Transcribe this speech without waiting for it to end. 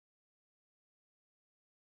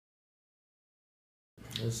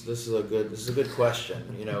This is a good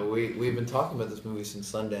question. You know, we've been talking about this movie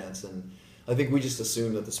since Sundance, and I think we just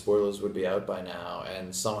assumed that the spoilers would be out by now,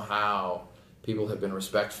 and somehow people have been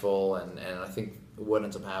respectful, and I think what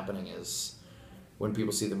ends up happening is when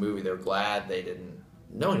people see the movie, they're glad they didn't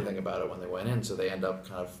know anything about it when they went in, so they end up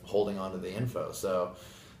kind of holding on to the info. So,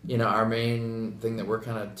 you know, our main thing that we're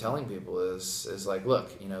kind of telling people is like,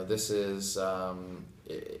 look, you know, this is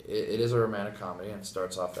it is a romantic comedy, and it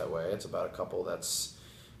starts off that way. It's about a couple that's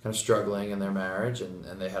kind of struggling in their marriage, and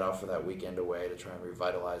they head off for that weekend away to try and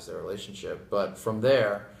revitalize their relationship. But from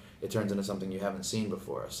there, it turns into something you haven't seen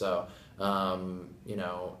before. So, you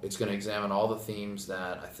know, it's going to examine all the themes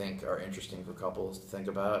that I think are interesting for couples to think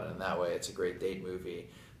about, and that way it's a great date movie.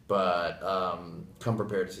 But come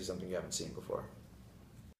prepared to see something you haven't seen before.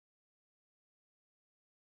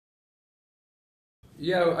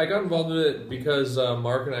 Yeah, I got involved with it because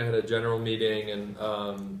Mark and I had a general meeting,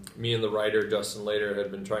 and me and the writer, Justin Later, had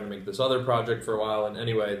been trying to make this other project for a while, and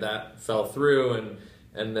anyway, that fell through,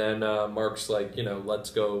 and then Mark's like, you know, let's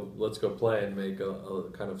go play and make a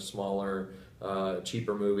kind of smaller,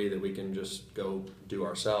 cheaper movie that we can just go do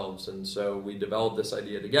ourselves. And so we developed this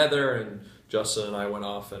idea together, and Justin and I went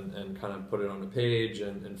off and kind of put it on a page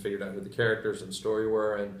and figured out who the characters and story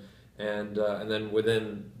were, and then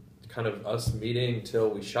within kind of us meeting till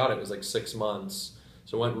we shot it was like 6 months,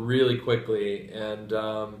 so it went really quickly. And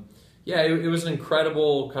yeah, it was an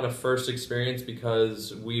incredible kind of first experience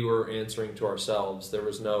because we were answering to ourselves. There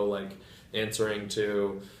was no like answering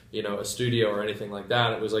to, you know, a studio or anything like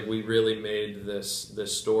that. It was like we really made this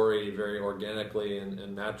story very organically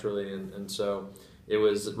and naturally, and so it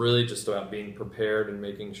was really just about being prepared and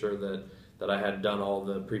making sure that I had done all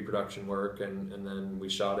the pre-production work, and then we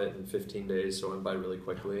shot it in 15 days, so it went by really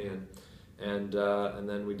quickly, and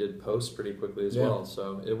then we did post pretty quickly as well.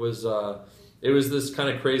 So it was this kind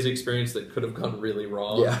of crazy experience that could have gone really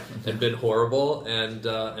wrong and been horrible, and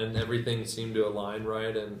everything seemed to align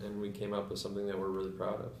right, and we came up with something that we're really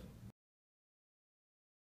proud of.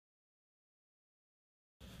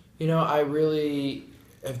 You know, I really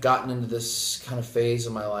have gotten into this kind of phase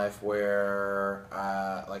of my life where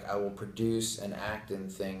like I will produce and act in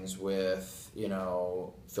things with, you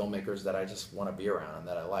know, filmmakers that I just want to be around and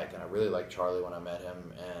that I like. And I really liked Charlie when I met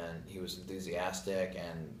him, and he was enthusiastic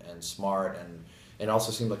and smart, and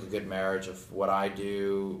also seemed like a good marriage of what I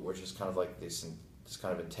do, which is kind of like this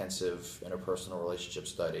kind of intensive interpersonal relationship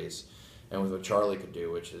studies, and with what Charlie could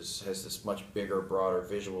do, which has this much bigger, broader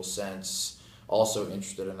visual sense. Also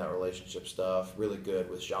interested in that relationship stuff, really good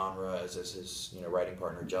with genre, as is his, you know, writing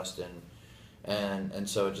partner Justin, and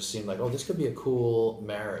so it just seemed like, oh, this could be a cool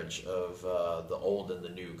marriage of the old and the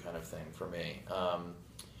new kind of thing for me,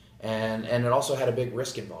 and it also had a big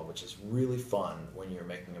risk involved, which is really fun when you're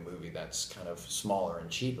making a movie that's kind of smaller and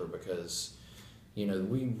cheaper, because, you know,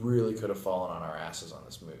 we really could have fallen on our asses on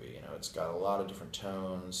this movie. You know, it's got a lot of different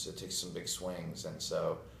tones, it takes some big swings, and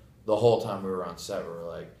so the whole time we were on set, we were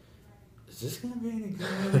like, is this gonna be any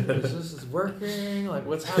good? Is this working? Like,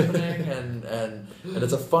 what's happening? And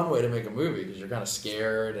it's a fun way to make a movie because you're kind of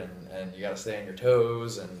scared and you got to stay on your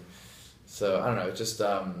toes, and so I don't know. It's just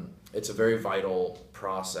it's a very vital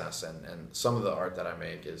process, and some of the art that I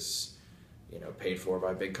make is, you know, paid for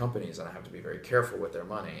by big companies, and I have to be very careful with their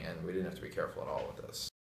money, and we didn't have to be careful at all with this.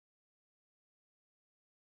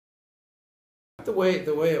 The way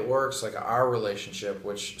it works, like our relationship,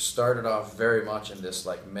 which started off very much in this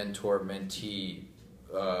like mentor-mentee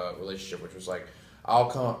relationship, which was like, I'll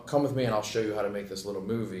come with me and I'll show you how to make this little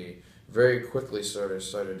movie, very quickly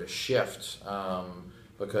started to shift,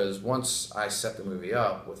 because once I set the movie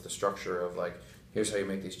up with the structure of like, here's how you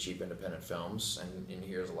make these cheap independent films, and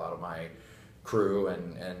here's a lot of my crew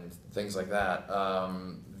and things like that,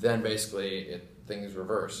 then basically things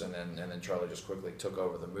reverse, and then Charlie just quickly took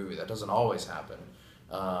over the movie. That doesn't always happen,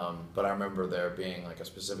 but I remember there being like a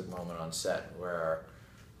specific moment on set where,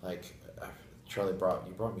 like, Charlie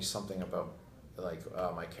brought me something about like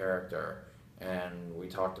my character, and we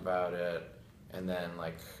talked about it, and then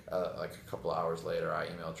like a couple of hours later, I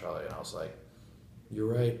emailed Charlie and I was like,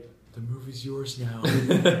 "You're right, the movie's yours now."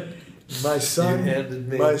 My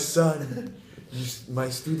son, my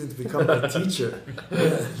student become my teacher.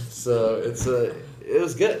 So it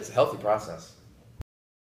was good. It's a healthy process.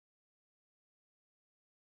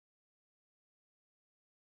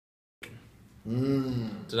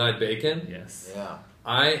 Denied bacon? Yes. Yeah.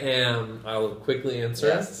 I'll quickly answer.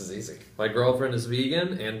 Yes, this is easy. My girlfriend is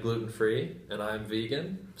vegan and gluten-free, and I'm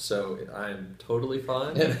vegan, so I'm totally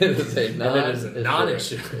fine. And it is a non-issue.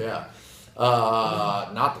 non-issue. Yeah.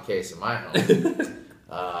 Not the case in my home.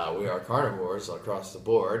 We are carnivores across the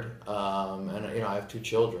board, and I have 2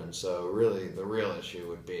 children, so really the real issue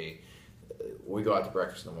would be we go out to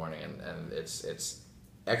breakfast in the morning, and it's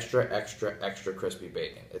extra crispy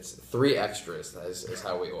bacon. It's 3 extras is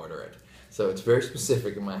how we order it. So it's very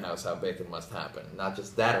specific in my house how bacon must happen. Not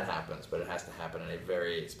just that it happens, but it has to happen in a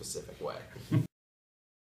very specific way.